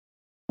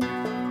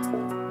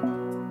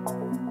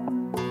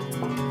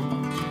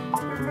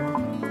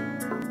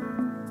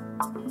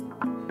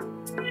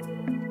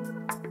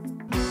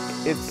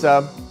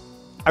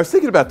I was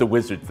thinking about the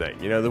wizard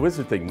thing. You know, the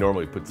wizard thing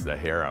normally puts the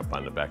hair up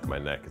on the back of my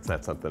neck. It's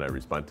not something I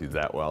respond to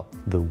that well.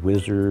 The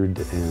wizard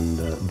and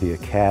the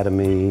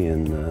academy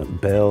and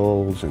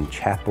bells and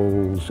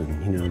chapels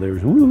and, you know,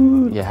 there's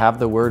woo. You have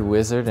the word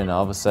wizard and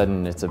all of a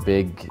sudden it's a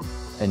big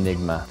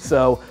enigma.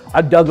 So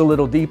I dug a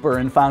little deeper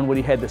and found what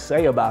he had to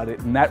say about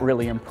it, and that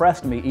really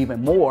impressed me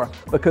even more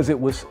because it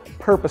was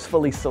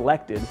purposefully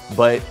selected.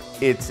 But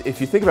if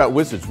you think about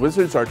wizards,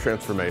 wizards are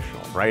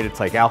transformational, right? It's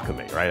like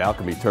alchemy, right?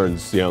 Alchemy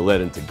turns, you know,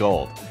 lead into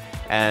gold.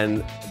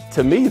 And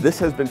to me, this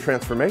has been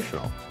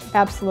transformational.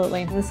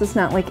 Absolutely. This is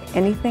not like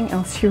anything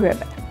else you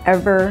have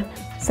ever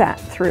sat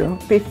through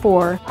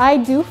before. I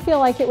do feel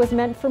like it was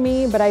meant for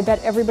me, but I bet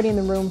everybody in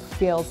the room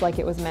feels like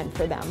it was meant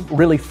for them.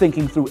 Really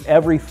thinking through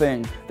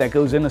everything that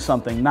goes into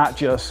something, not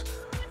just,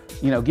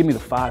 you know, give me the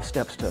 5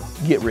 steps to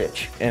get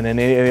rich. And in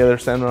any other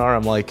seminar,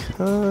 I'm like,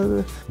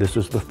 This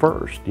is the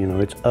first, you know,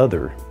 it's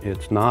other.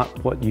 It's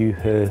not what you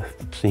have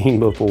seen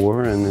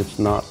before, and it's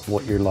not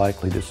what you're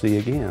likely to see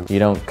again. You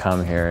don't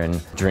come here and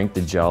drink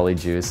the jolly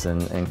juice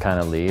and kind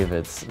of leave.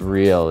 It's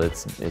real,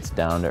 it's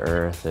down to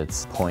earth,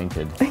 it's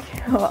pointed.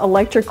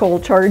 Electrical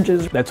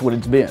charges. That's what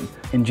it's been,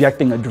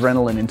 injecting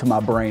adrenaline into my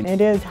brain.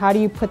 It is, how do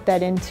you put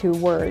that into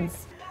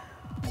words?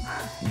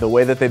 the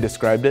way that they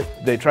described it,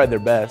 they tried their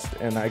best,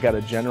 and I got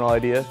a general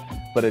idea,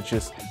 but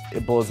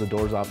it blows the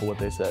doors off of what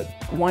they said.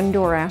 One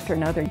door after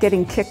another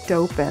getting kicked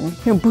open,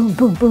 you know, boom,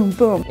 boom, boom,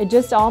 boom. It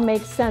just all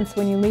makes sense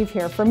when you leave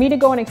here. For me to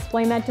go and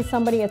explain that to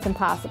somebody, it's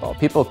impossible.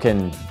 People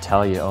can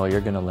tell you, oh,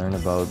 you're going to learn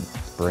about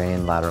brain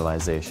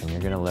lateralization, you're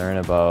going to learn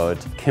about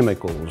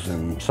chemicals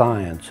and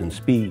science and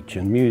speech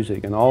and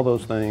music, and all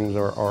those things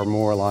are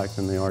more alike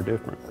than they are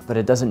different. But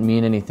it doesn't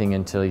mean anything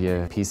until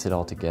you piece it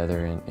all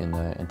together in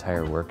the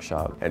entire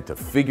workshop. And to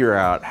figure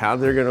out how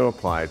they're going to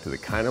apply it to the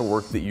kind of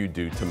work that you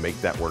do to make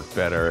that work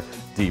better,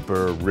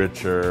 deeper,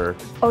 richer.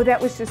 Oh, that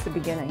was just the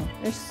beginning.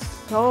 There's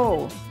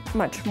so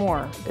much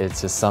more.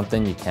 It's just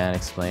something you can't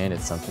explain,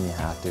 it's something you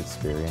have to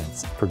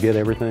experience. Forget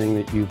everything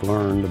that you've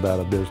learned about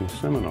a business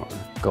seminar.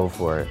 Go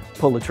for it.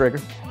 Pull the trigger.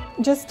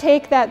 Just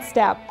take that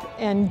step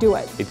and do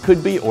it. It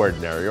could be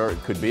ordinary or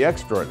it could be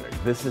extraordinary.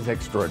 This is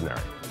extraordinary.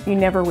 You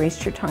never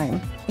waste your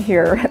time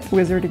here at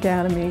Wizard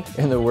Academy.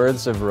 In the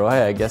words of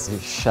Roy, I guess you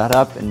shut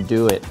up and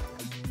do it.